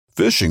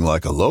Fishing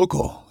like a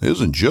local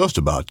isn't just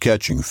about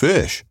catching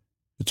fish.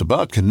 It's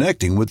about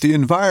connecting with the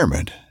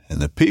environment and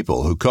the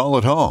people who call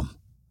it home.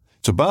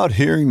 It's about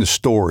hearing the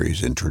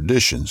stories and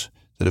traditions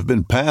that have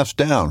been passed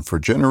down for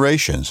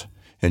generations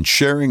and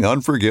sharing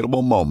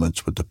unforgettable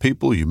moments with the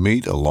people you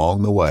meet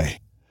along the way.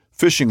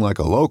 Fishing like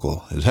a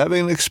local is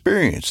having an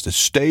experience that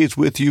stays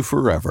with you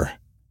forever.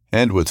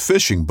 And with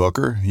Fishing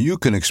Booker, you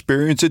can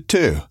experience it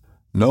too,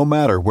 no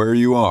matter where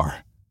you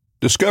are.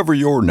 Discover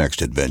your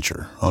next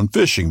adventure on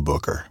Fishing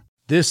Booker.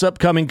 This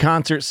upcoming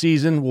concert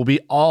season will be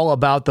all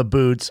about the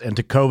boots, and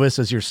Tecovas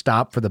is your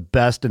stop for the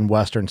best in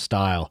Western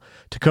style.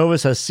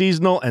 Tecovas has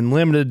seasonal and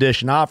limited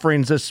edition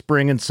offerings this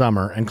spring and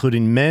summer,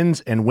 including men's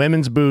and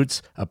women's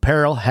boots,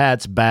 apparel,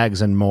 hats,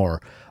 bags, and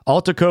more.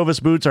 All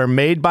Tecovas boots are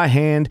made by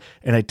hand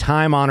in a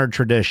time-honored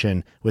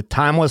tradition with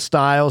timeless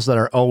styles that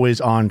are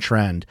always on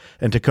trend.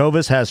 And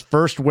Tecovas has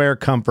first wear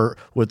comfort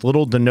with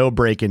little to no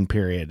break-in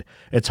period.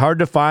 It's hard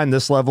to find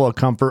this level of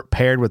comfort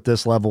paired with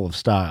this level of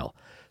style.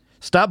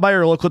 Stop by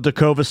your local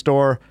Tecovas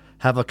store,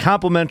 have a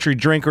complimentary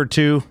drink or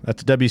two,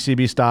 that's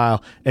WCB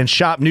style, and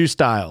shop new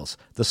styles.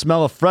 The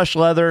smell of fresh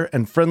leather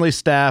and friendly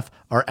staff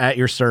are at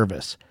your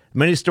service.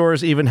 Many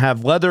stores even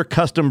have leather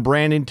custom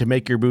branding to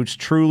make your boots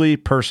truly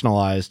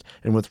personalized.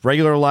 And with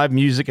regular live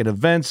music and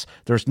events,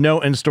 there's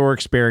no in-store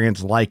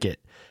experience like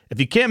it.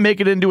 If you can't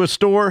make it into a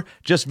store,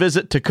 just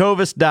visit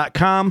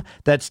tecovas.com.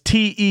 That's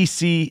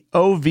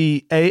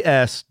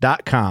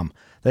TECOVAS.com.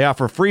 They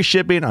offer free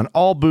shipping on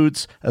all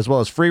boots, as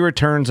well as free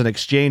returns and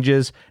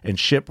exchanges, and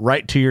ship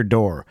right to your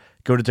door.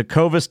 Go to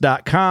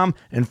tecovas.com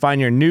and find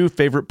your new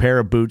favorite pair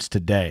of boots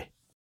today.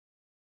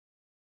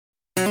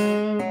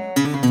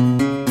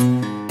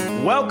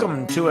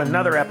 Welcome to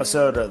another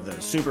episode of the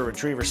Super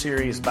Retriever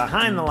Series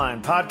Behind the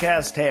Line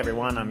podcast. Hey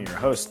everyone, I'm your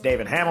host,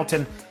 David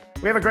Hamilton.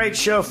 We have a great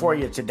show for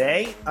you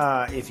today.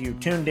 If you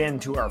tuned in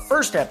to our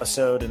first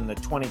episode in the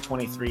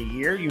 2023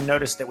 year, you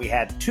noticed that we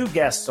had two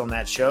guests on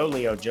that show,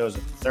 Leo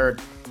Joseph III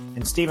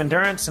and Stephen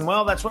Durrance. And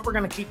well, that's what we're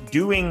going to keep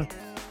doing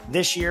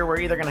this year.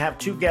 We're either going to have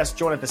two guests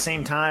join at the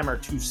same time or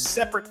two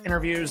separate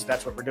interviews.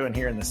 That's what we're doing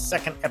here in the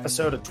second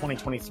episode of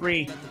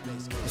 2023.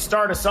 To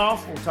start us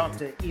off, we'll talk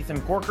to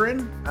Ethan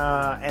Corcoran.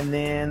 And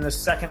then the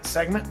second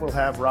segment, we'll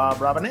have Rob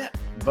Robinette.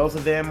 Both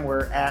of them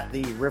were at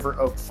the River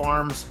Oak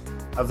Farms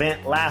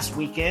event last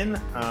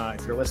weekend.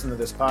 If you're listening to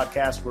this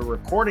podcast, we're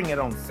recording it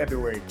on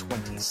February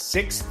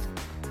 26th,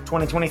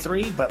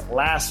 2023. But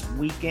last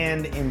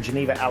weekend in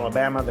Geneva,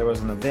 Alabama, there was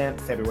an event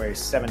February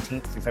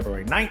 17th through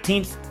February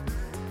 19th.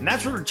 And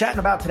that's what we're chatting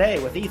about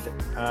today with Ethan.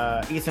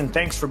 Ethan,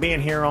 thanks for being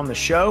here on the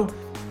show.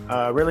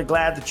 Really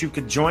glad that you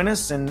could join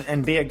us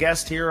and be a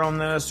guest here on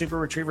the Super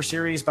Retriever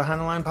Series Behind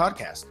the Line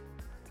podcast.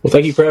 Well,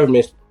 thank you for having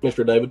me,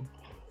 Mr. David.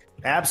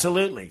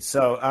 Absolutely.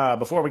 So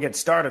before we get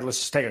started, let's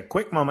just take a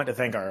quick moment to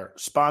thank our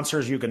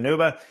sponsors,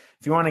 Eukanuba.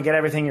 If you want to get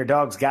everything your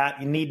dog's got,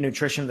 you need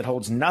nutrition that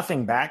holds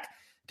nothing back.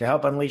 To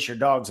help unleash your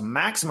dog's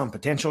maximum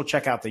potential,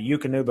 check out the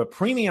Eukanuba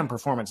Premium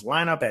Performance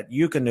lineup at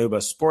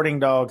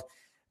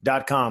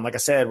eukanubasportingdog.com. Like I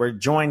said, we're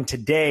joined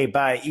today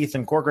by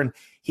Ethan Corcoran.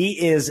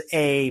 He is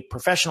a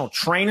professional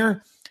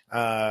trainer.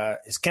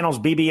 His kennel's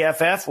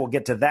BBFF. We'll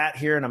get to that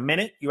here in a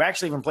minute. You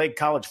actually even played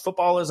college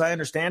football, as I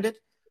understand it.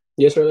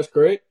 Yes, sir. That's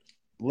great.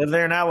 Live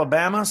there in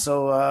Alabama.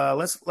 So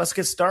let's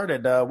get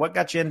started. What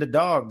got you into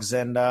dogs,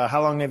 and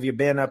how long have you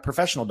been a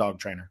professional dog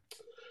trainer?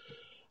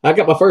 I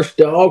got my first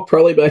dog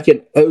probably back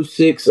in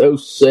 06,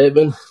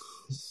 07.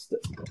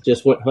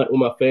 Just went hunting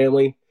with my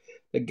family.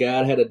 The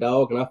guy had a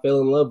dog, and I fell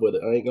in love with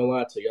it. I ain't going to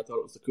lie to you. I thought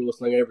it was the coolest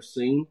thing I ever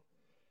seen.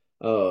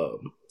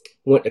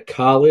 Went to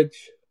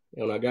college.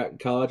 And when I got in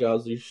college, I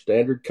was your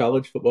standard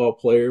college football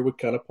player. We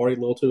kind of partied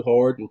a little too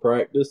hard in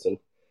practice and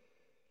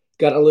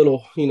got a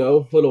little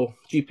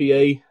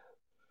GPA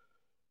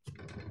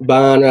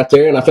bind right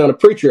there. And I found a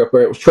preacher up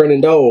there that was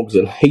training dogs.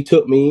 And he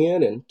took me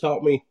in and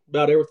taught me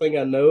about everything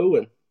I know.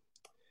 And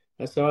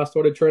that's how I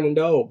started training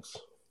dogs.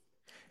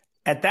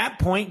 At that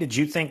point, did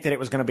you think that it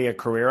was going to be a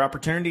career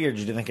opportunity, or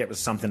did you think it was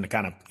something to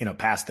kind of,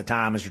 pass the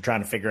time as you're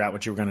trying to figure out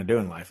what you were going to do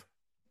in life?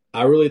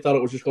 I really thought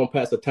it was just going to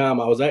pass the time.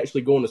 I was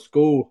actually going to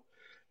school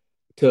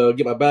to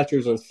get my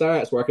bachelor's in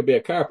science where I could be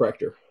a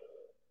chiropractor.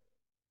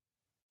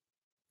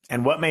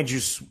 And what made you,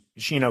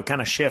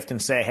 kind of shift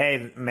and say,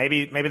 hey,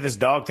 maybe this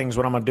dog thing is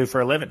what I'm going to do for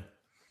a living?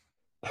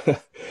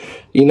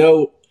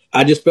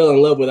 I just fell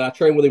in love with it. I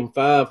trained with him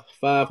five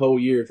whole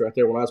years right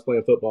there when I was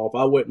playing football. If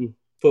I wasn't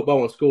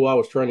football in school, I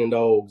was training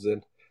dogs,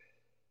 and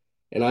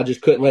I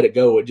just couldn't let it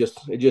go. It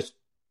just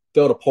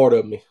felt a part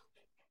of me.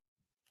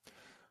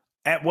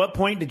 At what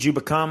point did you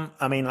become,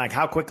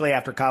 how quickly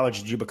after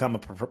college did you become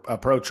a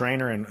pro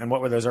trainer, and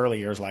what were those early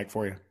years like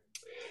for you?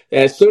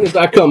 As soon as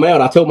I come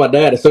out, I told my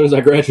dad as soon as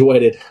I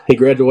graduated. He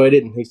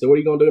graduated, and he said, "What are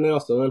you going to do now,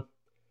 son?"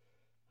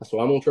 I said,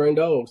 "I'm going to train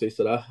dogs." He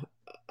said,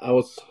 I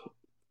was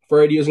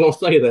afraid he was going to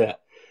say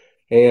that.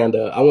 And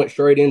I went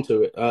straight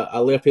into it. I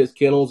left his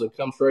kennels and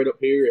come straight up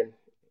here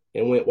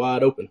and went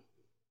wide open.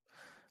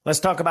 Let's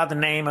talk about the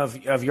name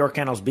of your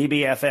kennels,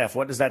 BBFF.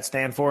 What does that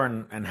stand for,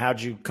 and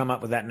how'd you come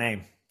up with that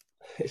name?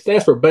 It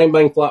stands for Bang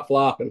Bang Flop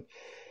Flop. And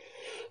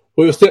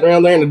we were sitting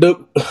around there in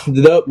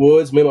the duck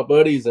woods, me and my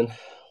buddies, and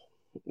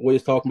we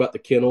was talking about the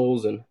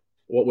kennels and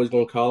what we was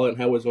going to call it and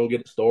how we was going to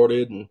get it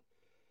started. And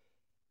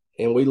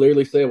we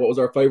literally said what was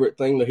our favorite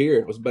thing to hear.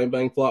 It was bang,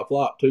 bang, flop,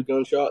 flop, 2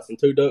 gunshots and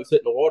 2 ducks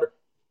hitting the water.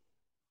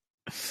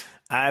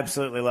 I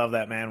absolutely love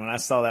that, man. When I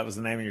saw that was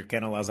the name of your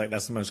kennel, I was like,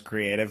 that's the most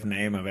creative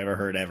name I've ever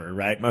heard ever,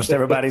 right? Most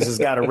everybody's has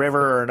got a river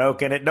or an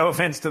oak in it. No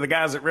offense to the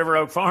guys at River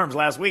Oak Farms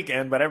last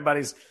weekend, but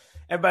everybody's,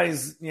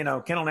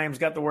 kennel name's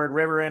got the word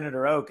river in it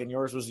or oak, and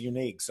yours was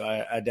unique. So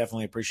I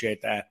definitely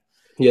appreciate that.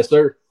 Yes,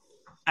 sir.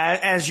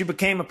 As you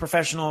became a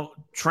professional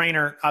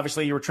trainer,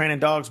 obviously you were training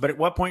dogs, but at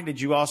what point did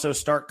you also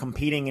start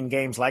competing in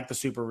games like the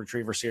Super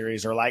Retriever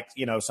Series or like,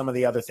 some of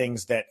the other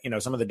things that,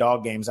 some of the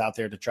dog games out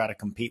there to try to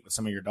compete with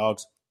some of your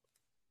dogs?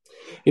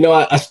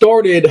 I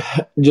started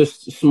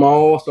just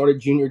small. I started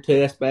junior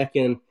test back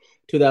in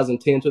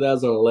 2010,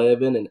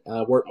 2011, and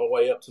I worked my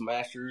way up to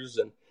masters.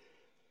 And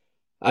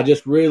I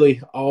just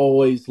really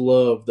always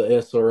loved the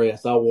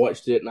SRS. I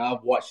watched it, and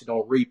I've watched it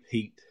on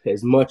repeat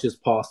as much as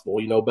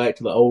possible. Back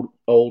to the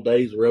old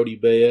days, Rody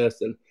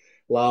Best and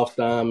Lyle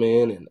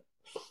Steinman and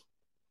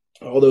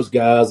all those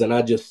guys. And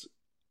I just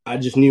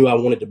knew I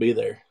wanted to be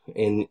there,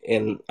 and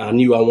I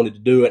knew I wanted to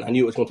do it. I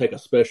knew it was going to take a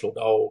special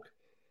dog,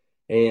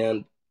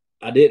 and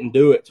I didn't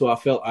do it till I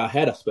felt I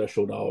had a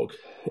special dog.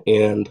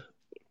 And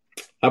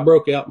I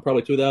broke out in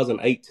probably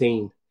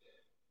 2018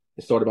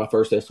 and started my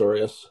first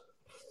SRS.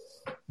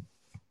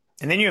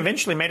 And then you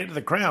eventually made it to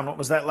the Crown. What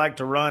was that like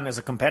to run as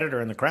a competitor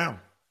in the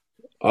Crown?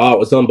 Oh, it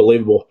was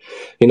unbelievable.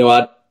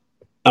 I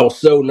was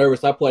so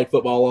nervous. I played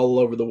football all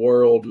over the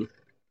world, and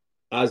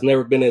I've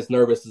never been as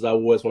nervous as I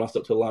was when I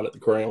stepped to the line at the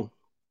Crown.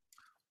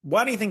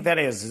 Why do you think that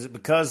is? Is it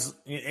because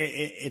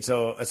it's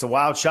a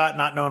wild shot,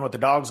 not knowing what the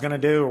dog's going to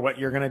do or what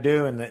you're going to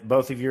do, and that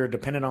both of you are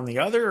dependent on the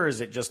other, or is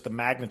it just the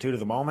magnitude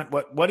of the moment?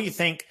 What do you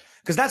think?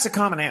 Because that's a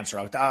common answer.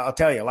 I'll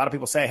tell you. A lot of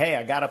people say, hey,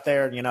 I got up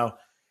there,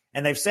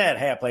 and they've said,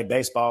 hey, I played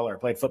baseball or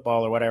played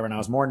football or whatever, and I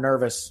was more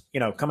nervous,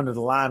 coming to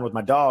the line with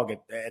my dog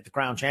at the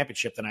Crown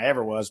Championship than I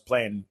ever was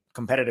playing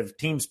competitive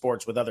team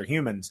sports with other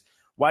humans.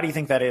 Why do you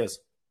think that is?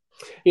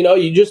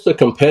 You're just a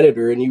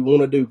competitor, and you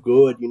want to do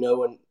good,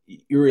 and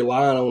you're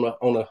relying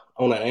on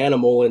an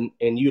animal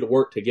and you to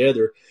work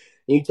together.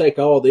 And you take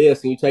all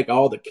this and you take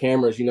all the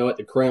cameras, at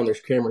the Crown,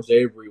 there's cameras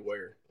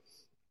everywhere.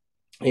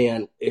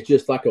 And it's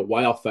just like a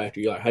wow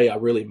factor. You're like, hey, I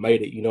really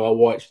made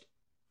it.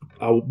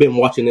 I've been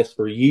watching this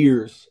for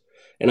years,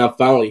 and I'm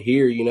finally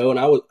here,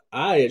 and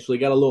I actually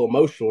got a little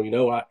emotional,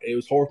 it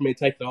was hard for me to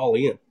take it all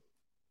in.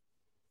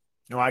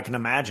 No, I can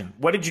imagine.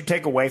 What did you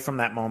take away from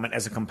that moment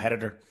as a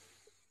competitor?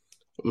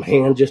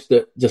 Man, just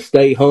to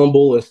stay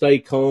humble and stay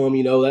calm,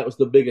 that was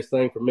the biggest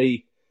thing for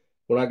me.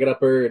 When I got up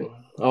there and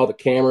all the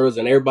cameras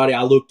and everybody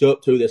I looked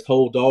up to, this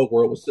whole dog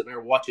world was sitting there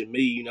watching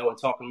me, and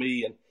talking to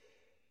me, and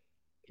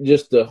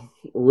just to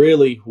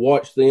really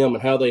watch them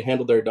and how they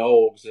handle their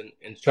dogs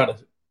and try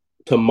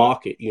to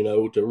mock it,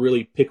 to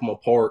really pick them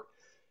apart.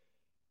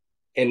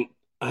 And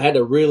I had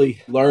to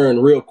really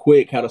learn real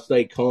quick how to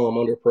stay calm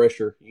under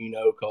pressure,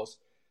 because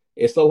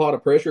it's a lot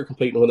of pressure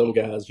competing with them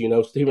guys,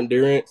 Steven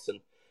Durrance and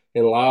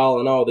Lyle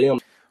and all them.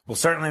 Well,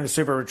 certainly the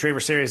Super Retriever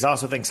Series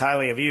also thinks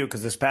highly of you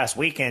because this past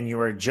weekend you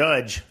were a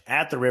judge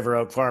at the River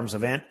Oak Farms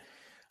event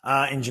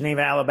in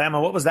Geneva,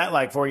 Alabama. What was that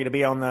like for you to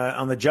be on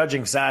the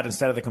judging side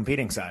instead of the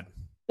competing side?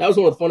 That was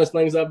one of the funnest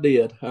things I've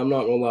did. I'm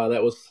not gonna lie,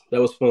 that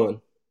was fun.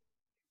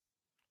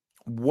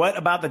 What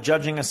about the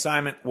judging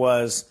assignment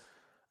was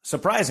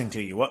surprising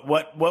to you?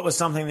 What was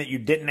something that you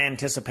didn't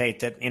anticipate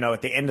that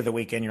at the end of the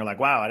weekend you're like,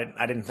 wow,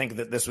 I didn't think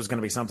that this was going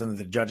to be something that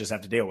the judges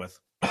have to deal with?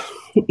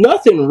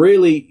 Nothing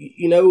really,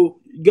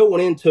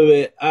 going into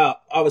it, I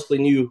obviously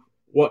knew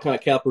what kind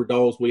of caliber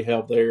dogs we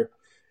have there.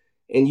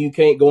 And you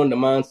can't go into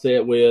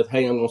mindset with,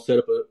 hey, I'm going to set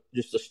up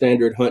just a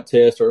standard hunt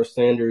test or a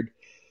standard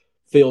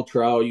field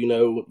trial.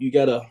 You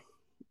got to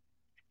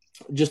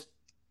just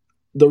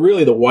the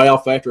wow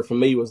factor for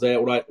me was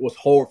that what was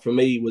hard for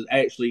me was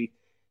actually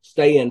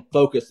staying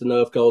focused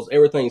enough because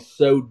everything's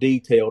so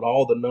detailed,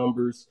 all the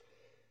numbers.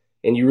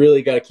 And you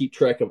really got to keep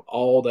track of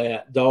all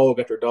that, dog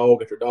after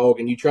dog after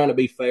dog. And you're trying to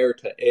be fair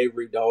to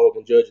every dog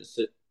and judge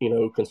it,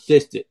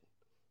 consistent.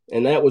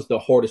 And that was the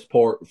hardest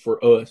part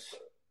for us.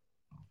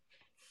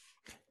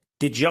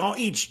 Did y'all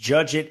each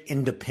judge it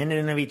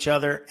independent of each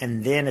other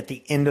and then at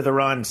the end of the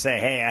run say,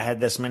 hey, I had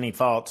this many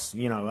faults,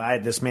 I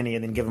had this many,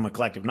 and then give them a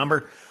collective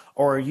number?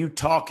 Or are you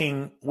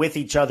talking with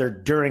each other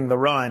during the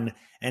run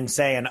and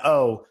saying,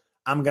 oh,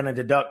 I'm going to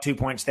deduct 2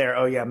 points there.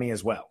 Oh, yeah, me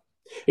as well.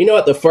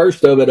 At the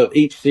first of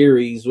each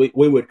series, we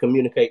would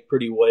communicate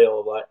pretty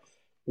well, like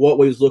what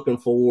we was looking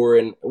for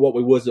and what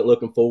we wasn't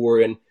looking for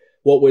and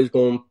what we was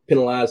going to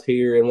penalize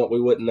here and what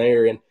we wouldn't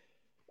there. And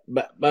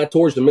by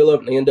towards the middle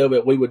of it and the end of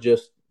it, we would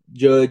just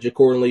judge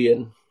accordingly.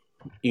 And,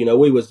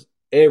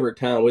 every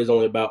time we was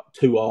only about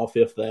 2 off,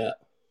 if that.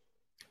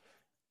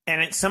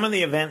 And at some of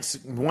the events,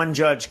 one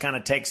judge kind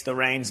of takes the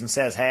reins and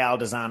says, hey, I'll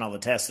design all the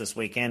tests this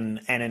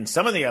weekend. And in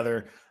some of the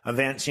other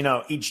events,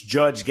 each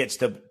judge gets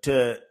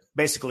to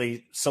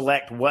basically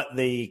select what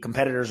the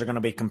competitors are going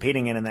to be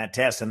competing in that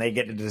test, and they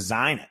get to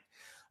design it.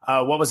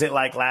 What was it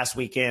like last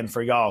weekend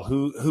for y'all?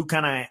 Who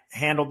kind of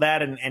handled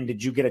that, and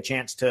did you get a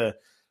chance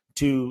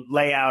to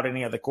lay out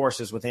any of the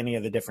courses with any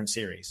of the different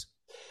series?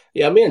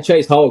 Yeah, me and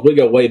Chase Hawes, we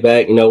go way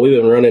back. We've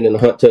been running in the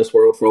hunt test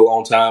world for a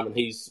long time, and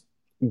he's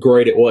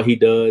great at what he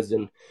does,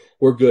 and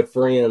we're good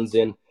friends.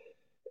 And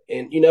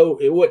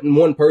it wasn't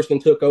one person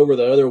took over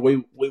the other.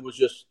 We was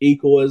just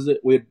equal as it.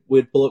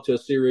 We'd pull up to a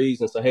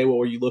series and say, hey, what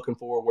were you looking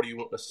for? What do you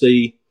want to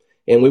see?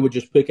 And we would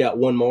just pick out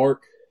one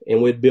mark,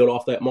 and we'd build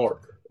off that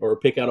mark, or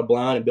pick out a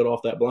blind and build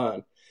off that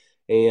blind.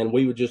 And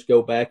we would just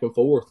go back and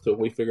forth till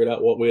we figured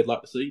out what we'd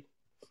like to see.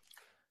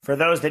 For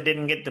those that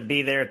didn't get to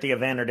be there at the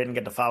event or didn't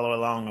get to follow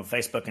along on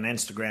Facebook and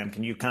Instagram,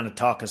 can you kind of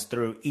talk us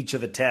through each of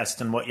the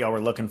tests and what y'all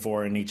were looking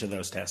for in each of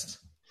those tests?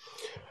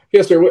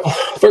 Yes, sir.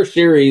 First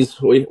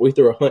series, we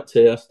threw a hunt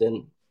test,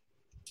 and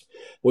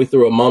we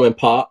threw a mom and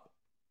pop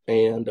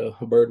and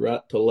a bird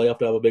right to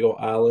left of a big old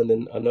island,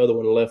 and another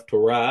one left to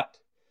right.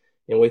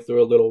 And we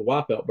threw a little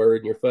wipeout bird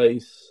in your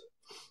face.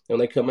 And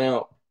when they come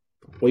out,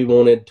 we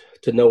wanted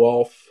to know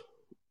off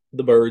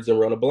the birds and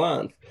run a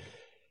blind.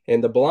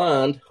 And the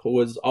blind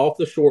was off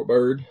the short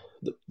bird.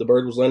 The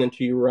bird was landing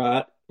to your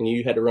right, and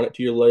you had to run it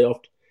to your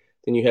left.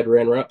 Then you had to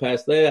run right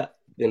past that.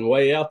 Then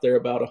way out there,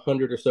 about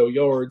 100 or so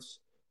yards,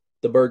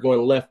 the bird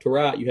going left to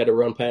right, you had to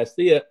run past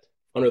it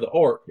under the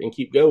arc and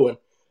keep going.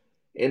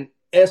 And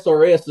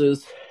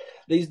SRSs,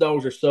 these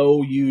dogs are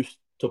so used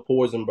to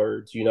poison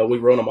birds. We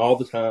run them all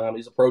the time.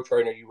 He's a pro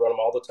trainer. You run them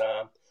all the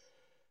time.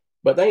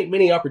 But there ain't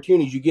many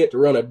opportunities you get to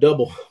run a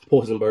double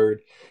poison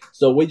bird.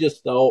 So we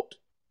just thought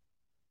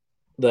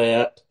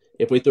that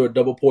if we threw a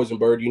double poison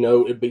bird,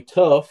 it'd be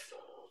tough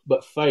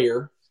but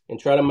fair, and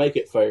try to make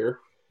it fair.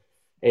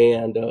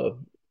 And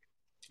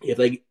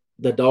if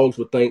the dogs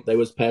would think they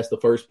was past the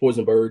first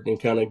poison bird and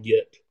kind of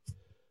get,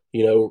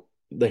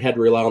 they had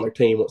to rely on their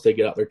team once they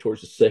get out there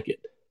towards the second.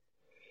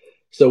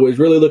 So we was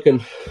really looking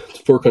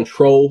for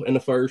control in the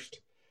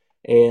first,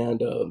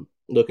 and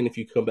looking if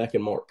you come back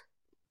and mark.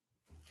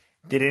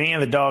 Did any of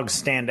the dogs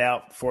stand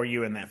out for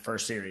you in that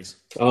first series?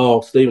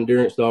 Oh, Stephen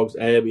Durant's dog's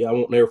Abby. I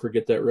won't never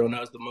forget that run.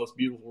 That was the most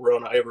beautiful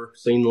run I ever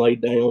seen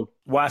laid down.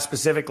 Why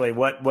specifically?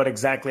 What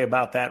exactly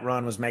about that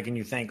run was making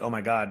you think, oh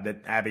my God,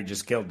 that Abby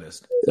just killed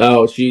this?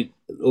 Oh, she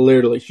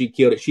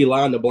killed it. She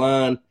lined the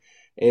blind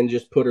and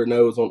just put her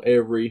nose on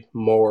every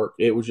mark.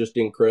 It was just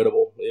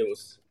incredible. It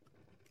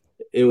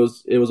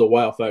was a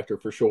wow factor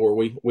for sure.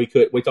 We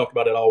talked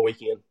about it all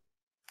weekend.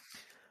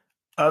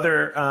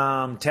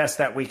 Other tests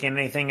that weekend,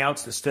 anything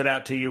else that stood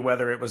out to you,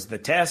 whether it was the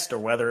test or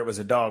whether it was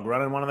a dog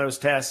running one of those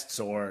tests,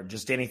 or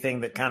just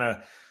anything that kind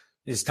of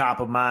is top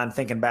of mind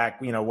thinking back,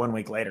 1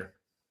 week later?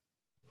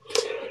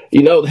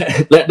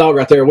 That dog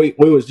right there, we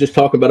was just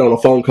talking about on a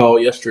phone call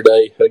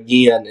yesterday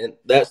again, and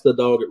that's the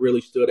dog that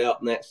really stood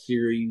out in that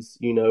series,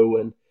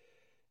 and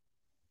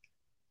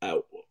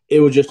it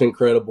was just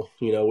incredible.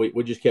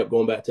 We just kept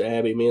going back to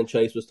Abby. Me and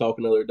Chase was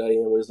talking the other day,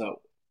 and we was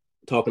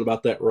talking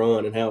about that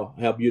run and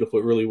how beautiful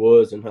it really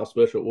was and how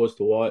special it was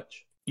to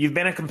watch. You've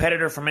been a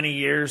competitor for many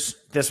years.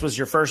 This was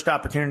your first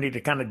opportunity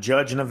to kind of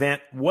judge an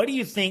event. What do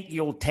you think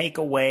you'll take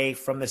away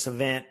from this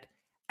event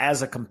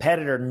as a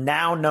competitor,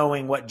 now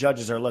knowing what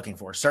judges are looking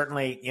for?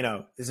 Certainly,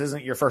 this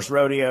isn't your first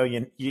rodeo.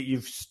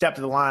 You've stepped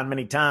to the line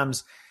many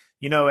times.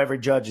 Every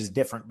judge is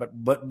different,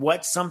 but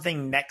what's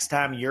something next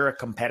time you're a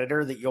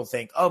competitor that you'll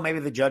think, oh, maybe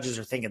the judges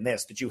are thinking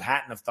this that you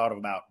hadn't have thought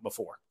about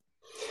before?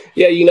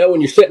 Yeah, when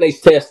you're setting these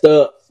tests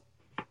up,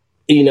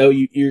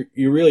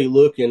 you're really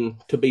looking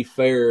to be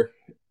fair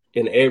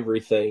in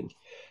everything,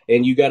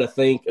 and you got to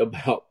think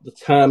about the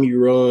time you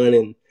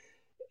run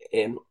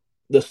and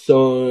the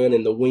sun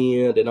and the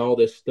wind and all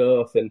this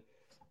stuff, and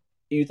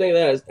you think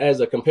that as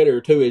a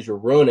competitor too as you're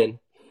running,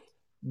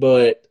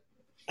 but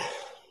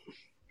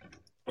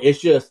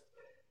it's just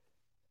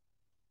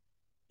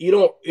you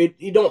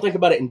don't think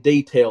about it in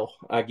detail,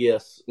 I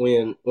guess,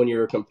 when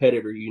you're a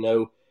competitor.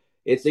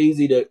 It's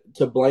easy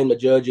to blame the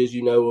judges.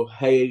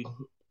 Hey,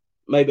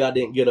 maybe I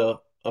didn't get a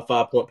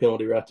 5-point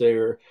penalty right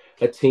there, or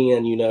a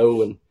 10,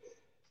 and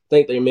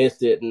think they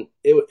missed it. And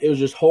it was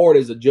just hard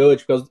as a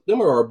judge because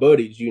them are our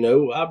buddies,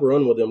 I've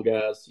run with them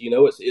guys.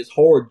 It's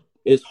hard.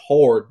 It's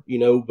hard,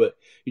 but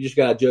you just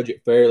got to judge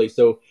it fairly.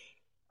 So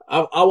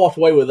I walked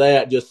away with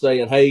that just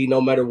saying, hey,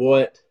 no matter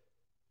what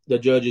the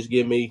judges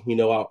give me,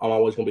 I'm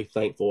always going to be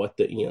thankful at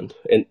the end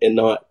and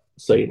not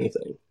say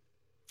anything.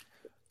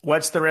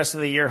 What's the rest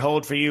of the year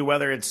hold for you,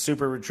 whether it's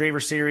Super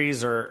Retriever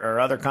Series or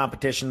other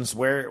competitions?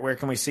 Where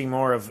can we see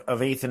more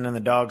of Ethan and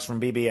the dogs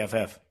from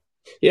BBFF?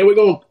 Yeah, we're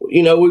going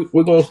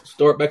to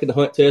start back at the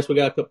hunt test. We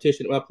got a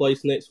competition at my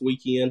place next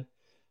weekend.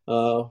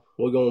 We're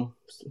going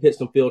to hit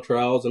some field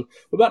trials, and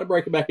we're about to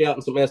break it back out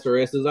in some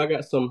SRSs. I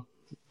got some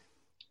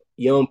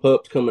young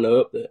pups coming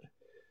up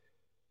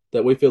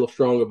that we feel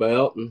strong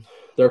about, and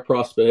their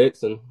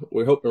prospects, and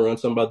we're hoping to run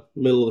some by the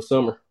middle of the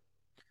summer.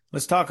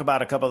 Let's talk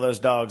about a couple of those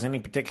dogs. Any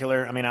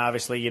particular? I mean,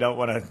 obviously you don't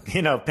want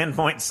to,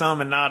 pinpoint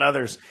some and not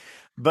others,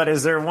 but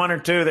is there one or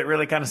two that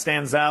really kind of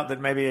stands out that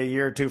maybe a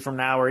year or two from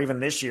now, or even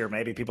this year,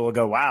 maybe people will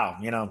go, wow,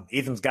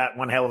 Ethan's got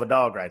one hell of a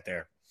dog right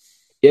there?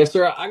 Yes,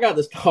 sir. I got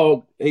this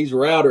dog. He's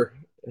Router.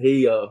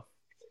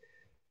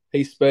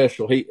 He's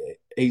special.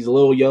 He's a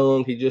little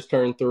young. He just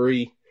turned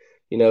 3.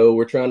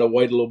 We're trying to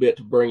wait a little bit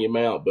to bring him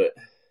out, but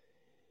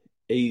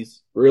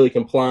he's really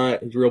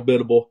compliant. He's real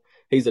biddable.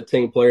 He's a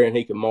team player, and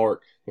he can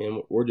mark.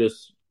 And we're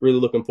just really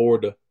looking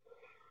forward to,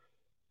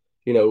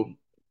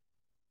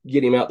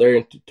 get him out there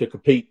and to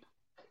compete.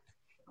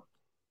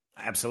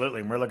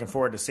 Absolutely. And we're looking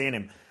forward to seeing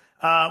him.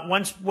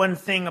 One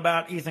thing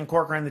about Ethan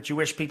Corcoran that you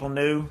wish people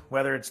knew,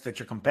 whether it's that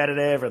you're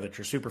competitive or that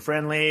you're super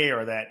friendly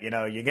or that,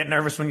 you get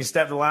nervous when you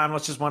step the line,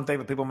 what's just one thing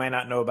that people may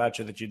not know about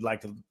you that you'd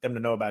like them to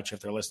know about you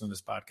if they're listening to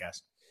this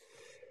podcast?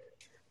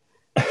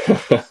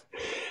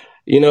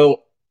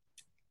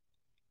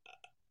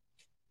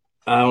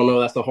 I don't know.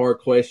 That's a hard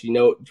question.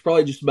 It's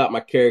probably just about my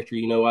character.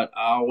 I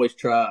always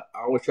try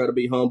to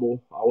be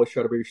humble. I always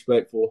try to be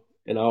respectful,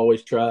 and I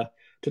always try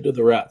to do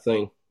the right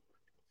thing.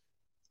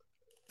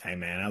 Hey,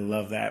 man, I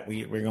love that.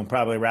 We're going to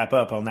probably wrap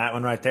up on that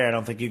one right there. I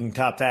don't think you can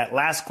top that.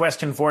 Last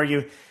question for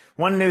you.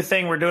 One new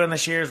thing we're doing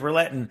this year is we're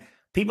letting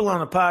people on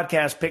the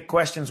podcast pick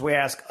questions we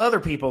ask other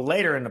people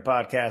later in the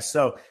podcast.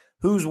 So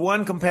who's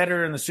one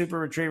competitor in the Super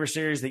Retriever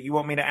Series that you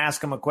want me to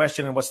ask them a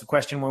question, and what's the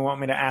question we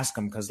want me to ask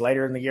them? Because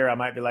later in the year, I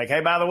might be like,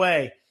 hey, by the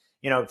way,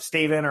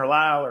 Steven or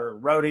Lyle or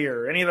Rhodey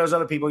or any of those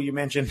other people you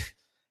mentioned,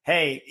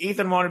 hey,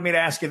 Ethan wanted me to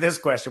ask you this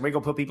question. We're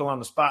going to put people on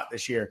the spot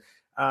this year.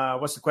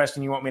 What's the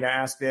question you want me to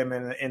ask them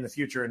in the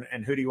future,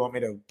 and who do you want me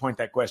to point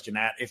that question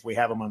at if we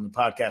have them on the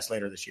podcast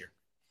later this year?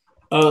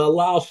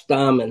 Lyle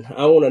Steinman.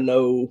 I want to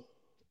know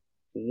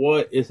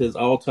what is his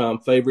all-time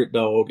favorite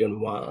dog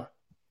and why.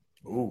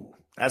 Ooh,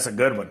 that's a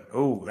good one.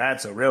 Ooh,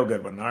 that's a real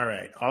good one. All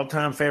right.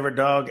 All-time favorite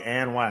dog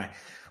and why.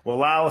 Well,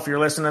 Lyle, if you're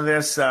listening to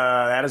this,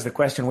 that is the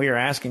question we are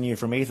asking you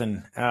from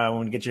Ethan when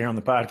we get you here on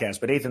the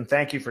podcast. But, Ethan,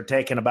 thank you for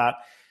taking about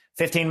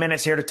 15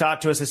 minutes here to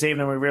talk to us this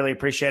evening. We really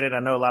appreciate it. I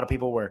know a lot of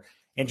people were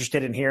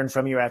interested in hearing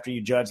from you after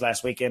you judged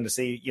last weekend to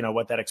see,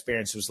 what that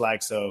experience was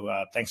like.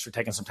 So thanks for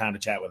taking some time to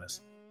chat with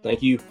us.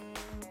 Thank you.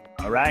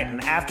 All right.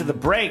 And after the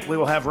break, we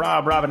will have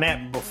Rob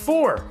Robinette.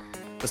 Before,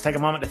 let's take a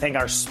moment to thank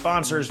our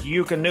sponsors,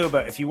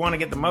 Eukanuba. If you want to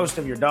get the most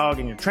of your dog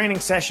in your training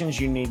sessions,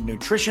 you need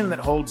nutrition that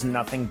holds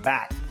nothing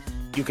back.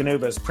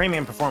 Eukanuba's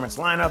premium performance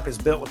lineup is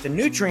built with the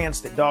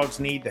nutrients that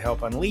dogs need to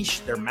help unleash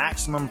their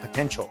maximum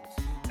potential.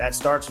 That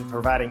starts with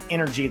providing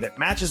energy that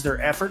matches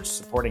their efforts,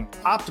 supporting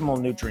optimal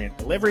nutrient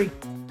delivery,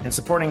 and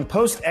supporting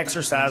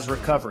post-exercise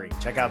recovery.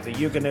 Check out the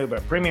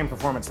Eukanuba Premium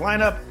Performance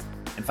lineup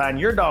and find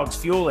your dog's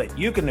fuel at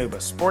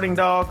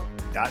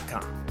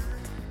eukanubasportingdog.com.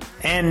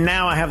 And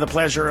now I have the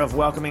pleasure of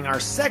welcoming our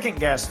second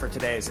guest for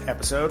today's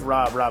episode,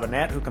 Rob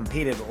Robinette, who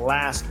competed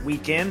last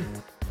weekend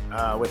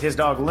with his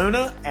dog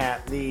Luna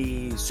at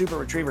the Super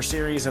Retriever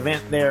Series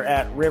event there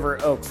at River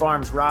Oak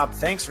Farms. Rob,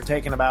 thanks for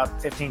taking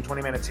about 15,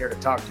 20 minutes here to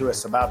talk to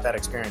us about that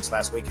experience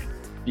last weekend.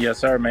 Yes,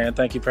 sir, man.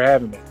 Thank you for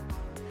having me.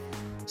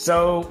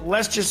 So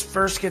let's just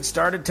first get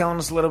started telling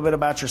us a little bit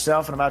about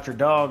yourself and about your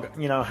dog,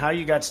 how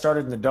you got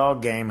started in the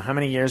dog game. How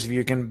many years have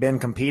you been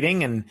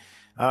competing, and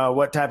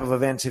what type of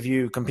events have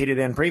you competed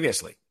in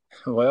previously?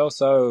 Well,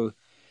 so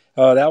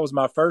that was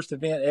my first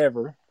event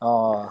ever.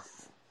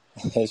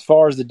 As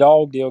far as the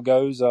dog deal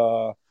goes,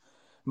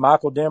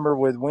 Michael Demmer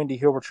with Windy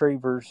Hill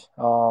Retrievers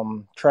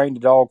trained a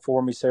dog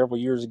for me several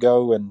years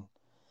ago, and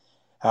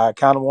I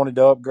kind of wanted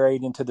to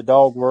upgrade into the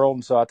dog world,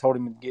 and so I told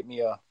him to get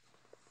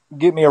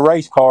me a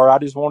race car. I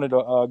just wanted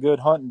a good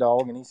hunting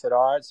dog, and he said,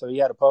 all right. So he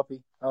had a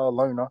puppy,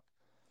 Luna,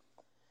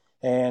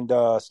 and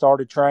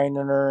started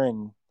training her,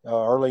 and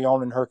early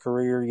on in her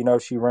career,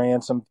 she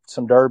ran some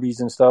derbies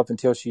and stuff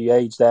until she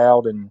aged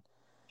out, and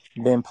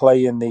been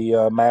playing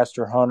the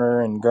Master Hunter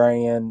and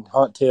Grand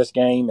Hunt Test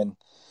game. And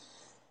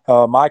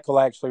Michael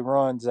actually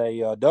runs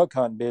a duck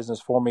hunting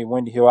business for me,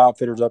 Windy Hill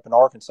Outfitters up in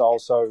Arkansas.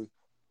 So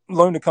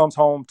Luna comes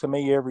home to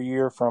me every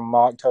year from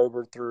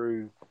October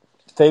through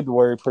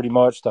February pretty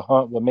much to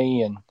hunt with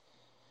me. And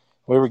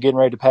we were getting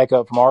ready to pack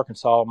up from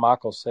Arkansas.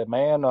 Michael said,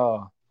 man,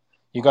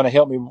 you going to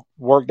help me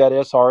work that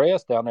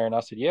SRS down there? And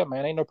I said, yeah,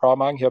 man, ain't no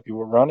problem. I can help you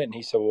run it. And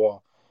he said,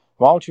 well,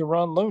 why don't you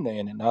run Luna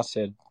in it? And I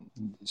said,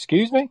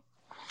 excuse me?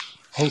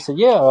 He said,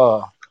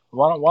 yeah,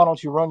 why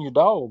don't you run your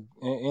dog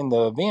in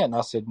the event? And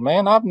I said,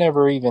 man, I've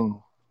never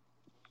even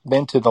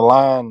been to the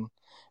line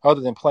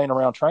other than playing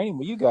around training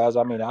with you guys.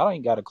 I mean, I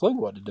ain't got a clue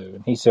what to do.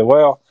 And he said,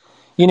 well,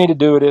 you need to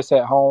do this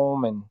at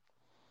home. And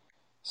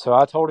so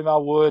I told him I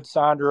would,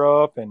 signed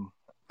her up. And,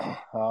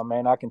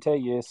 man, I can tell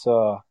you,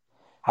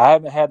 I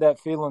haven't had that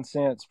feeling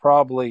since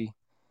probably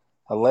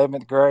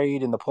 11th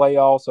grade in the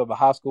playoffs of a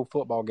high school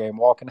football game,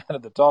 walking out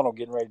of the tunnel,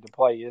 getting ready to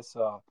play. It's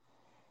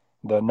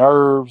the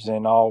nerves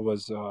and all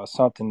was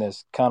something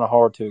that's kind of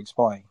hard to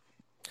explain.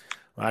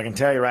 Well, I can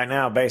tell you right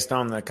now, based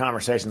on the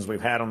conversations we've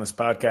had on this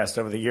podcast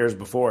over the years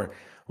before,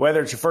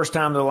 whether it's your first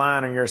time to the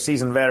line or you're a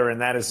seasoned veteran,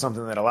 that is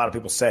something that a lot of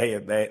people say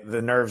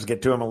the nerves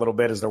get to them a little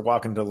bit as they're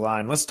walking to the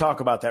line. Let's talk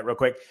about that real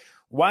quick.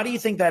 Why do you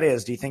think that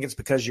is? Do you think it's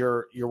because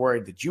you're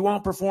worried that you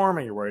won't perform,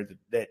 or you're worried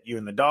that you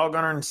and the dog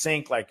aren't in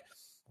sync? Like,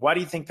 why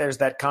do you think there's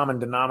that common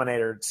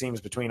denominator, it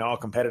seems, between all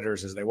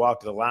competitors as they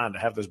walk to the line to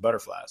have those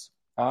butterflies?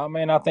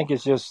 Man, I think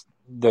it's just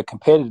the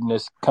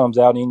competitiveness comes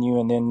out in you,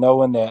 and then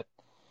knowing that,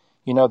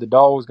 the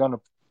dog is going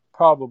to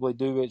probably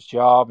do its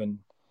job, and,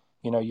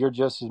 you're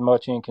just as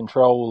much in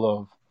control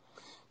of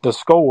the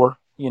score,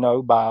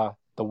 by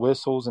the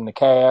whistles and the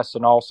casts,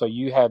 and also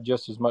you have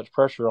just as much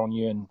pressure on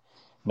you, and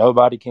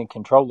nobody can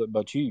control it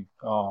but you.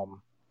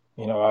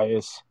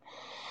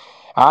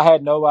 I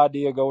had no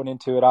idea going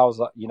into it. I was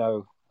like,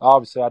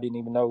 obviously I didn't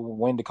even know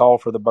when to call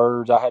for the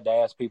birds. I had to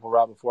ask people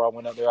right before I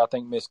went up there. I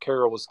think Miss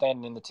Carol was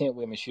standing in the tent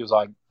with me. She was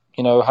like,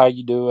 how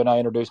you doing? I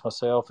introduced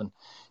myself, and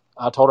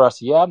I told her, I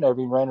said, yeah, I've never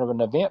even ran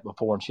an event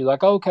before. And she's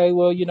like, okay,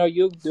 well,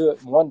 you'll do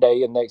it one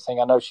day. And next thing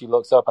I know, she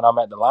looks up and I'm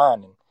at the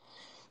line. And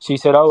she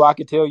said, oh, I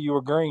could tell you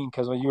were green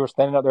because when you were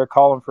standing up there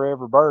calling for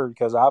every bird,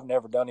 because I've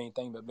never done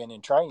anything but been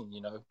in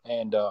training,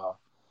 And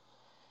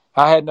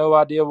I had no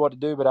idea what to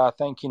do, but I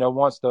think,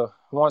 once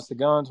the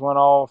guns went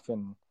off,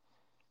 and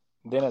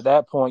then at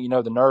that point,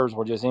 the nerves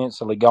were just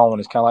instantly gone.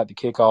 It's kind of like the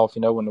kickoff,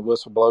 when the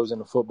whistle blows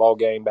in a football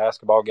game,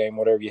 basketball game,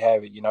 whatever you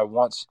have it.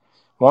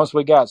 Once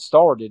we got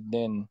started,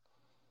 then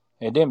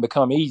it didn't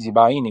become easy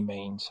by any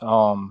means.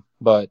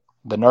 But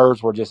the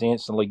nerves were just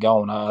instantly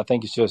gone. I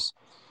think it's just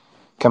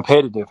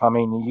competitive. I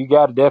mean, you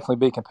got to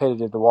definitely be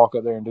competitive to walk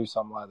up there and do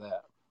something like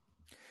that.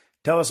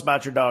 Tell us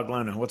about your dog,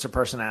 Luna. What's her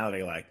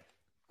personality like?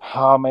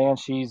 Oh man,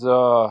 she's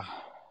all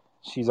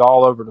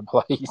over the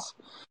place.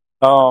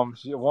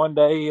 One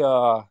day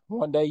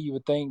you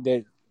would think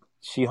that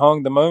she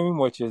hung the moon,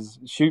 which is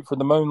shoot for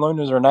the moon.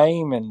 Luna's her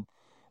name, and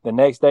the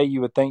next day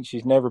you would think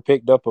she's never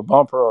picked up a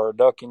bumper or a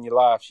duck in your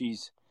life.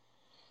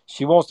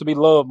 She wants to be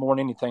loved more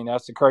than anything.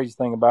 That's the crazy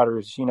thing about her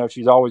is,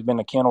 she's always been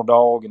a kennel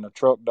dog and a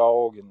truck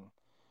dog. And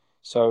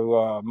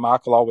so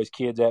Michael always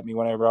kids at me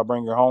whenever I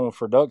bring her home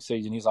for duck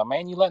season. He's like,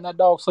 man, you letting that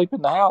dog sleep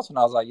in the house? And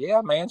I was like, yeah,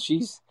 man,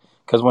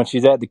 because when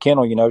she's at the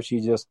kennel,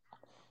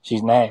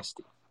 she's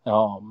nasty.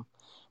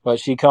 But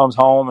she comes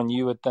home and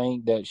you would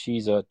think that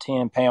she's a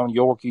 10-pound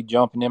Yorkie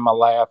jumping in my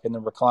lap in the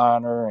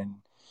recliner, and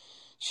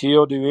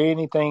she'll do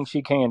anything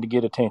she can to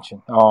get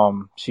attention.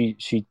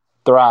 She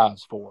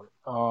thrives for it.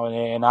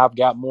 And I've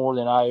got more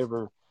than I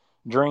ever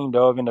dreamed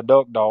of in a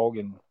duck dog.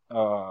 And,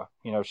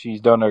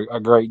 she's done a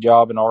great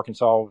job in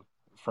Arkansas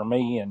for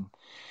me. And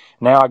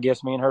now I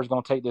guess me and her is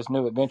going to take this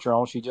new adventure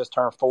on. She just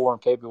turned 4 in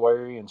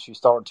February, and she's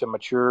starting to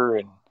mature.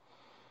 And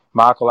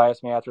Michael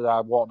asked me after that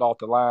I walked off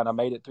the line, I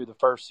made it through the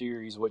first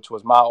series, which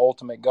was my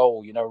ultimate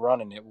goal,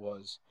 running it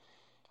was,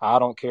 I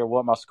don't care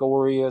what my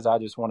score is. I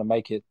just want to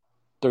make it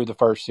through the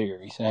first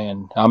series.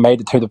 And I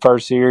made it through the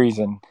first series,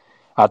 and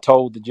I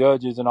told the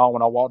judges and all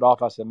when I walked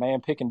off, I said,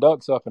 man, picking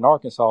ducks up in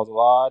Arkansas is a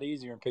lot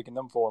easier than picking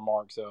them 4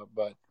 marks up.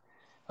 But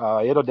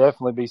it'll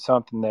definitely be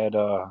something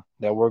that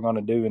we're going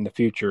to do in the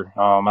future.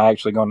 I'm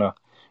actually going to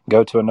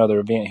go to another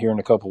event here in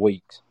a couple of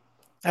weeks.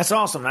 That's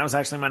awesome. That was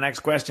actually my next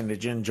question.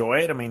 Did you enjoy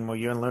it? I mean, will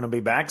you and Luna be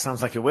back?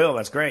 Sounds like you will.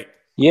 That's great.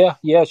 Yeah.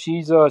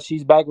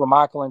 She's back with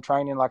Michael in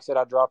training. Like I said,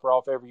 I drop her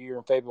off every year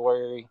in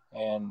February,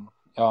 and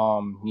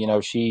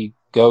she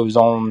goes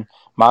on.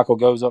 Michael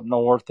goes up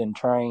north and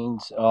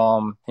trains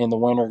in the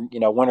winter,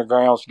 winter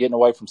grounds, getting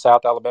away from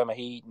South Alabama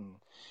heat. And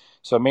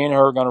so me and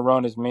her are going to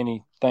run as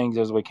many things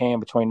as we can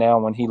between now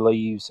and when he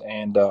leaves.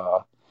 And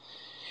I'm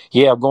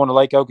going to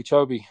Lake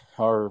Okeechobee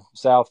or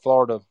South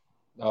Florida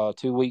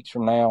 2 weeks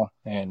from now,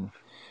 and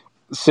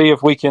see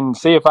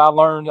if I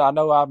learned. I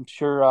know I'm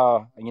sure,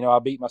 I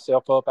beat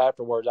myself up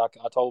afterwards.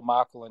 I told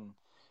Michael and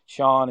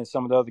Sean and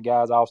some of the other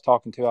guys I was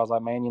talking to, I was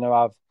like, man,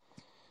 I've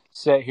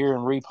sat here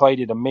and replayed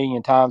it a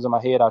million times in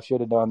my head. I should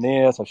have done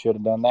this. I should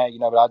have done that,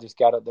 but I just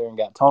got up there and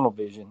got tunnel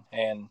vision.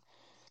 And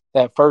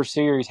that first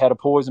series had a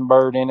poison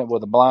bird in it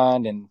with a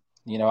blind. And,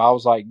 I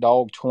was like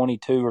dog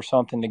 22 or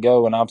something to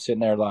go. And I'm sitting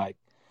there like,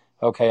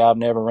 okay, I've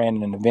never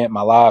ran an event in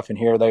my life, and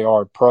here they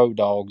are, pro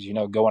dogs,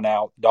 going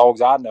out, dogs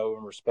I know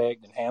and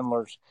respect, and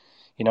handlers.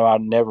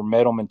 I'd never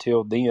met them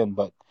until then,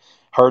 but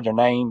heard their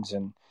names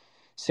and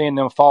seeing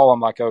them fall,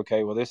 I'm like,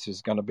 okay, well, this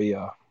is going to be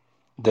a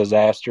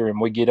disaster. And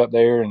we get up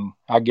there, and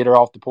I get her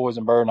off the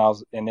poison bird,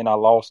 and then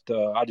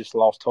I just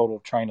lost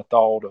total train of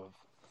thought of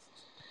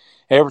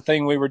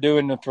everything we were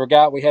doing, and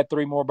forgot we had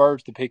 3 more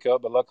birds to pick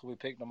up, but luckily we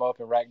picked them up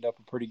and racked up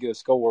a pretty good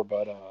score.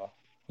 But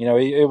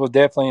it was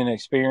definitely an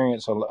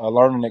experience, a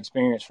learning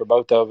experience for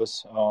both of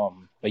us.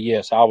 But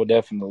yes, I would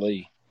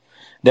definitely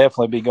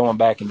be going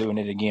back and doing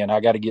it again. I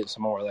got to get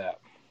some more of that.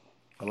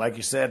 Well, like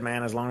you said,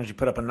 man, as long as you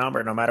put up a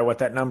number, no matter what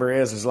that number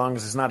is, as long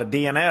as it's not a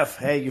DNF,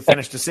 hey, you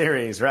finished the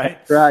series, right?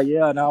 Right,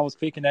 yeah. And I was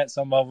picking at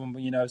some of them,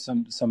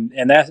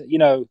 and that's,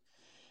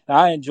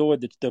 I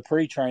enjoyed the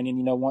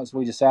pre-training, once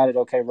we decided,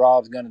 okay,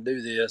 Rob's going to do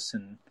this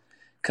and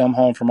come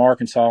home from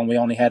Arkansas, and we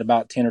only had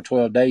about 10 or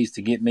 12 days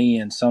to get me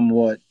in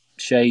somewhat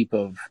shape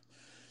of,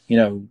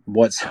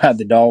 what side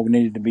the dog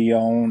needed to be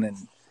on.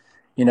 And,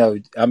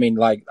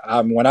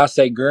 when I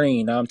say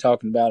green, I'm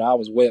talking about I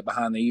was wet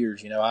behind the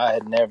ears. I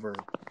had never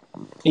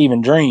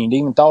even dreamed,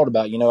 even thought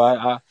about,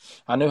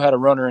 I knew how to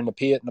run her in the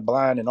pit and the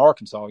blind in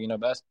Arkansas, but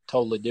that's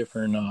totally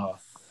different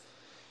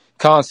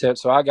concept.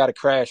 So I got a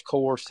crash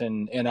course,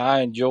 and I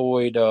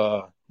enjoyed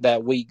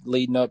that week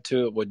leading up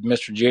to it with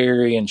Mr.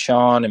 Jerry and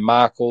Sean and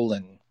Michael.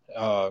 And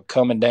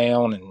coming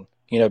down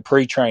and,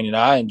 pre-training,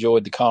 I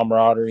enjoyed the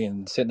camaraderie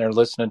and sitting there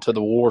listening to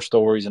the war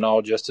stories and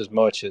all just as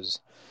much as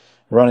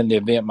running the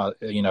event,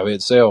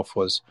 itself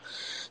was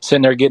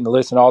sitting there getting to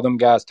listen to all them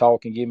guys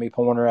talk and give me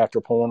pointer after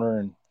pointer.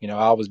 And,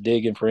 I was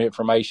digging for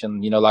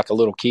information, like a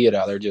little kid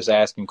out there, just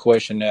asking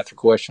question after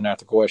question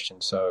after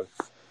question. So,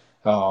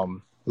 a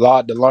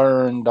lot to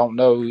learn, don't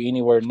know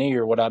anywhere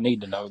near what I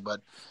need to know,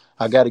 but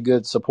I got a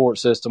good support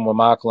system with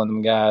Michael and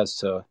them guys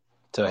to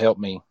help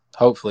me,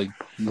 hopefully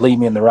lead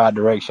me in the right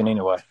direction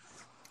anyway.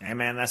 Hey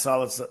man, that's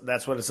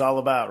what it's all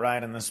about,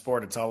 right? In this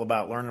sport, it's all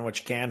about learning what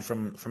you can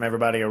from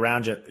everybody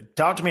around you.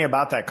 Talk to me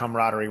about that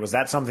camaraderie. Was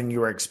that something you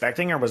were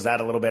expecting, or was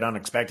that a little bit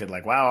unexpected?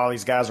 Like, wow, all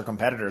these guys are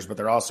competitors, but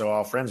they're also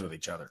all friends with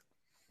each other.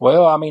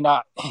 Well, I mean,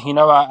 I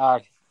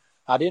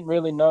didn't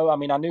really know. I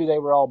mean, I knew they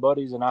were all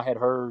buddies, and I had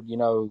heard,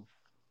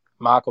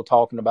 Michael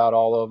talking about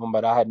all of them,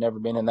 but I had never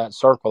been in that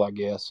circle, I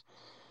guess.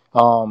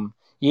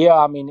 Yeah,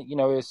 I mean,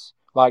 it's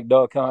like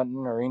duck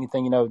hunting or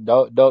anything,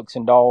 ducks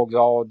and dogs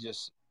all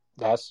just.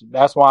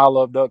 That's why I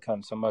love duck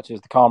hunting so much,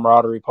 is the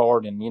camaraderie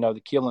part, and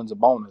the killing's a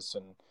bonus,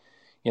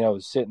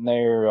 and sitting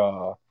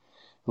there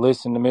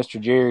listening to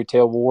Mr. Jerry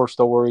tell war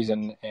stories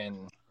and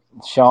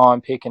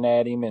Sean picking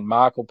at him and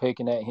Michael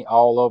picking at him,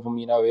 all of them.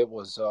 It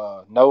was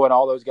knowing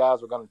all those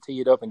guys were going to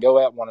tee it up and go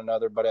at one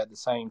another, but at the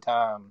same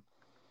time,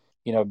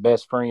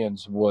 best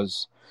friends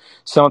was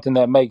something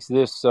that makes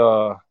this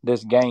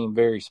game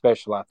very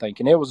special, I think.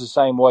 And it was the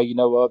same way,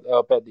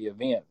 up at the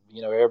event.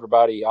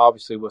 Everybody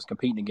obviously was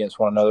competing against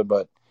one another,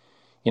 but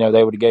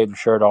they would have gave their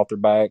shirt off their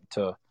back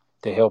to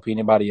help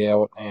anybody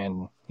out.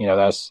 And,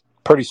 that's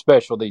pretty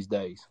special these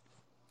days.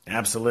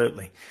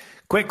 Absolutely.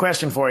 Quick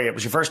question for you. It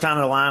was your first time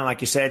in the line.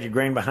 Like you said, you're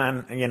green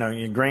behind,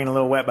 you're green a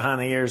little wet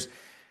behind the ears.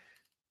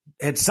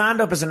 Had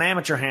signed up as an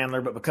amateur handler,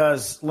 but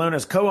because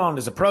Luna's co-owned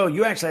as a pro,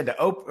 you actually had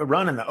to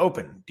run in the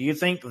open. Do you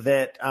think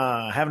that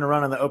having to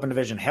run in the open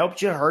division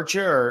helped you, hurt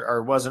you,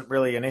 or wasn't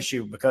really an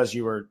issue because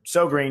you were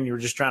so green, you were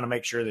just trying to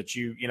make sure that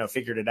you,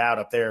 figured it out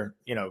up there,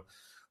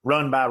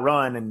 run by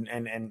run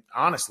and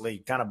honestly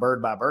kind of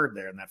bird by bird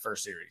there in that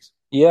first series?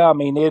 Yeah, I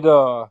mean,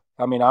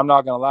 I'm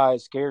not going to lie,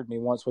 it scared me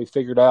once we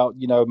figured out,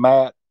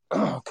 Matt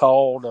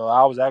called.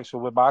 I was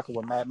actually with Michael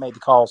when Matt made the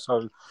call.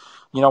 So,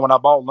 when I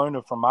bought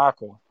Luna from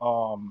Michael,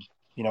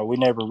 we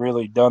never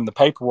really done the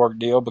paperwork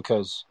deal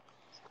because,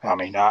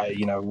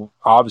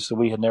 obviously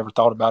we had never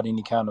thought about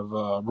any kind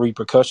of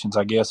repercussions,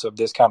 I guess, of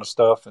this kind of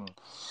stuff. And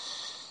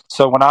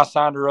so when I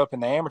signed her up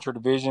in the amateur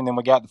division, then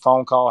we got the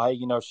phone call, hey,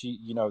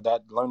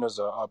 that Luna's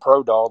a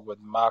pro dog, with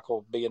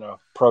Michael being a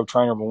pro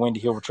trainer with Windy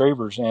Hill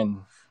Retrievers.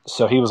 And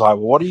so he was like,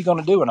 well, what are you going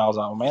to do? And I was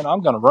like, well, man,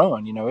 I'm going to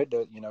run.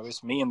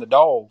 It's me and the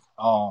dog.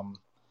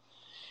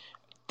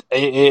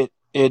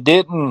 It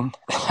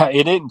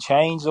didn't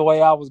change the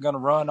way I was going to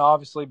run,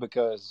 obviously,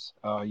 because,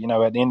 at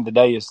the end of the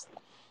day, it's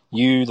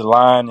you, the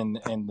line,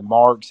 and the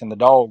marks and the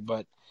dog.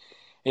 But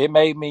it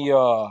made me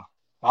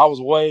I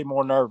was way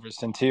more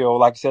nervous until,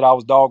 like I said, I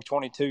was dog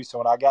 22. So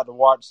when I got to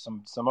watch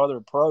some other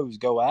pros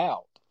go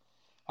out,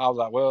 I was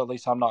like, well, at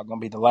least I'm not going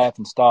to be the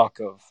laughing stock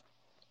of,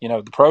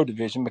 the pro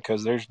division,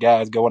 because there's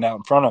guys going out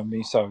in front of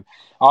me. So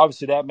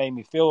obviously that made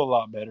me feel a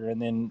lot better.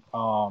 And then,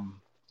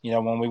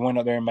 when we went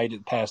up there and made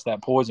it past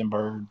that poison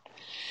bird,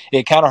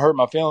 it kind of hurt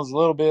my feelings a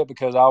little bit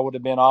because I would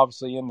have been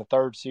obviously in the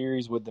third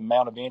series with the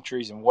amount of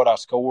entries and what I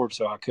scored.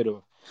 So I could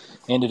have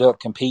ended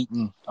up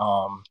competing,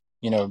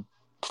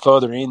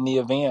 further in the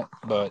event.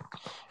 But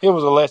it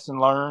was a lesson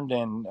learned,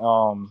 and,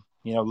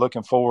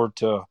 looking forward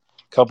to a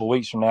couple of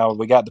weeks from now.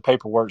 We got the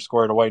paperwork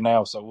squared away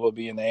now, so we'll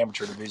be in the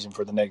amateur division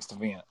for the next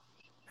event.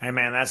 Hey,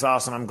 man, that's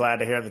awesome. I'm glad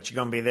to hear that you're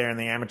going to be there in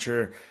the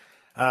amateur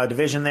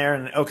division there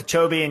in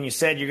Okeechobee, and you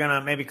said you're going to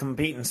maybe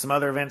compete in some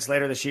other events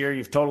later this year.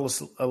 You've told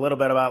us a little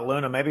bit about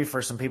Luna. Maybe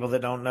for some people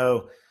that don't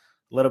know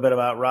a little bit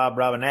about Rob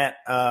Robinette,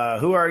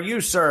 who are you,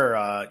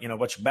 sir?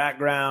 What's your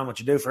background, what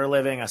you do for a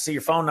living? I see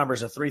your phone number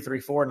is a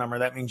 334 number.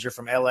 That means you're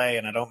from L.A.,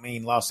 and I don't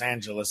mean Los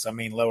Angeles. I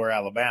mean Lower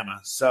Alabama.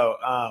 So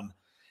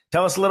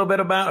tell us a little bit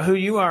about who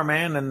you are,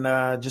 man,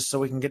 and just so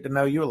we can get to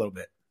know you a little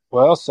bit.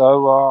 Well,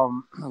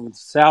 so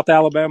South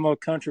Alabama,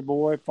 country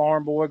boy,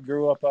 farm boy,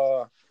 grew up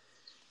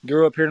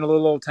here in a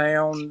little old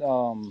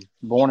town,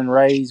 born and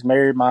raised,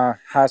 married my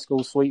high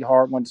school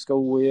sweetheart, went to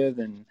school with,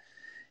 and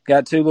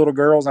got two little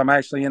girls. I'm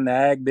actually in the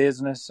ag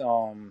business,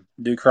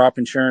 do crop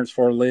insurance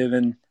for a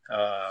living.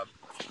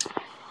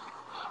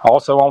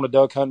 Also own a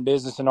duck hunting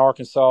business in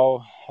Arkansas,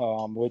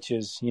 which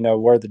is,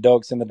 where the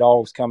ducks and the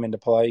dogs come into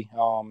play.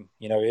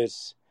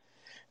 It's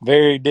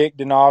very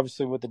addicting,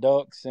 obviously, with the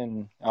ducks,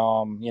 and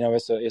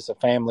it's a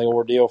family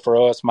ordeal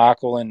for us.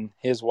 Michael and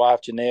his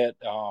wife Jeanette,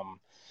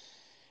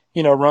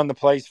 run the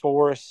place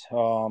for us.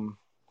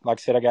 Like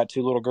I said, I got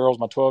two little girls.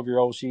 My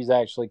 12-year-old, she's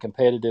actually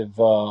competitive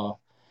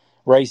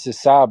races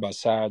side by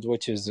sides,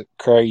 which is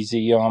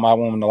crazy. I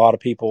want a lot of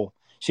people.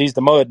 She's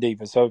the mud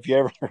diva. So if you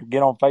ever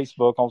get on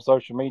Facebook, on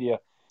social media,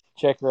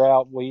 check her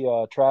out. We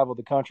travel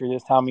the country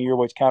this time of year,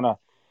 which kind of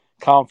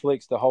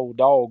conflicts the whole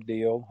dog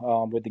deal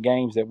with the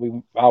games that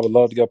I would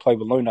love to go play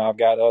with Luna. I've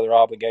got other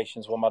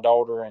obligations with my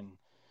daughter and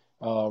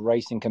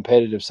racing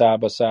competitive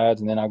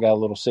side-by-sides. And then I've got a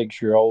little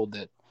 6-year-old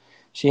that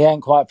she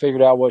hadn't quite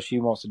figured out what she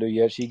wants to do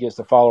yet. She gets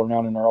to follow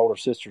around in her older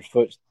sister's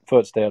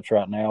footsteps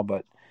right now,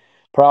 but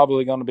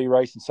probably going to be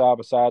racing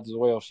side-by-sides as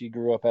well. She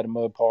grew up at a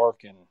mud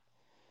park, and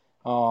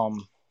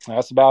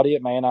that's about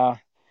it, man.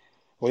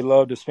 We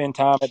love to spend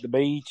time at the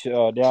beach,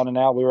 down and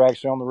out. We were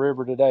actually on the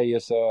river today.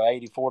 It's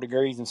 84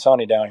 degrees and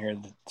sunny down here,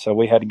 so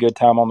we had a good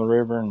time on the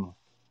river and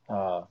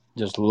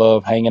just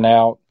love hanging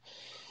out.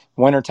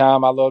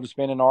 Wintertime, I love to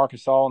spend in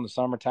Arkansas, and the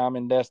summertime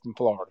in Destin,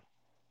 Florida.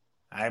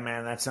 Hey,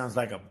 man, that sounds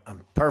like a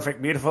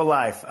perfect, beautiful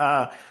life.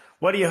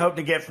 What do you hope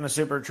to get from the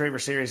Super Retriever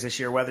Series this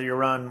year, whether you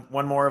run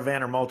one more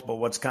event or multiple?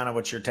 What's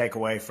your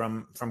takeaway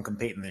from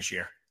competing this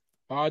year?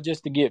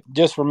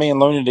 Just for me and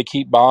Luna to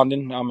keep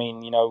bonding. I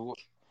mean,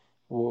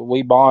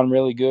 we bond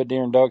really good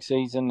during duck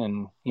season,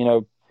 and,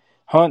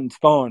 hunting's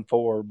fun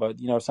for her, but,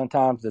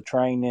 sometimes the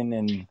training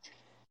and,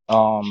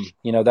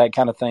 that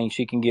kind of thing,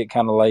 she can get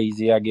kind of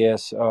lazy, I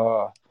guess.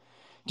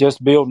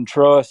 Just building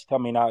trust. I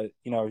mean,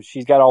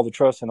 she's got all the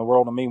trust in the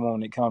world in me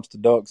when it comes to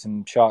ducks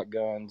and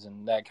shotguns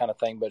and that kind of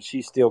thing, but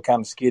she's still kind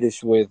of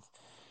skittish with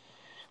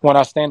when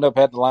I stand up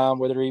at the line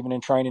with her, even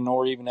in training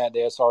or even at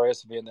the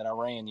SRS event that I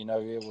ran.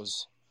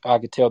 I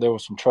could tell there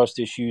was some trust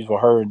issues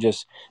with her, and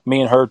just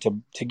me and her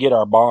to get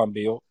our bond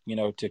built,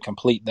 to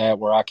complete that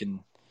where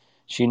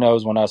she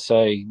knows when I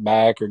say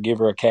back or give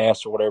her a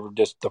cast or whatever,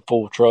 just the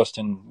full trust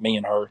in me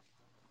and her.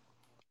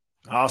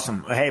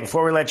 Awesome. Hey,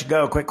 before we let you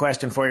go, quick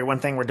question for you. One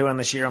thing we're doing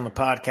this year on the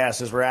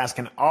podcast is we're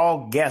asking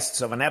all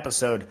guests of an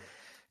episode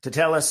to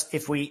tell us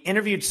if we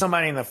interviewed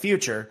somebody in the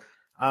future,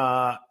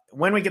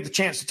 when we get the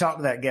chance to talk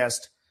to that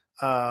guest,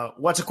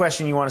 what's a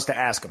question you want us to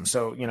ask them?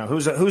 So,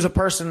 who's a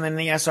person in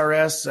the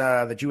SRS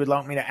that you would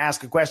like me to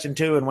ask a question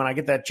to? And when I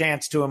get that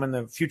chance to them in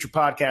the future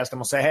podcast, I'm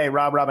going to say, hey,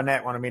 Rob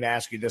Robinette wanted me to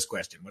ask you this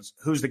question.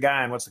 Who's the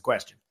guy and what's the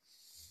question?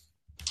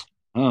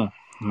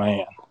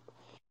 Man.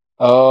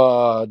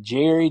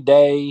 Jerry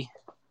Day,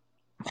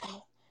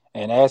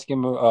 and ask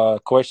him a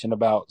question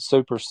about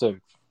Super Sue.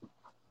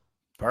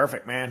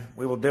 Perfect, man.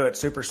 We will do it.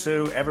 Super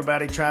Sue.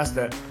 Everybody tries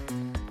to.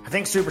 I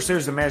think Super Sue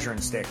is the measuring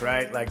stick,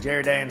 right? Like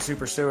Jerry Day and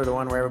Super Sue are the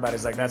one where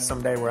everybody's like, that's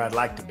someday where I'd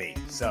like to be.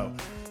 So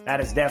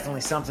that is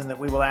definitely something that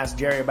we will ask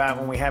Jerry about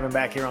when we have him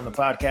back here on the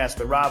podcast.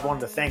 But Rob,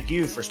 wanted to thank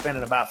you for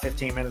spending about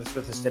 15 minutes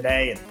with us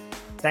today, and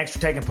thanks for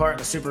taking part in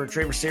the Super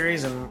Retriever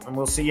Series, and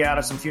we'll see you out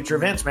at some future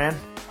events, man.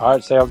 All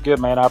right, sounds good,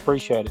 man. I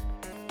appreciate it.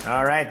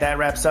 All right, that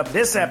wraps up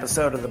this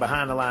episode of the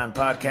Behind the Line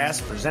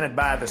podcast presented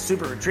by the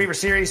Super Retriever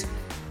Series.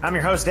 I'm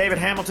your host, David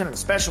Hamilton, and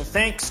special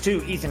thanks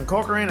to Ethan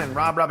Corcoran and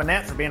Rob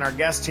Robinette for being our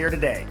guests here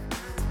today.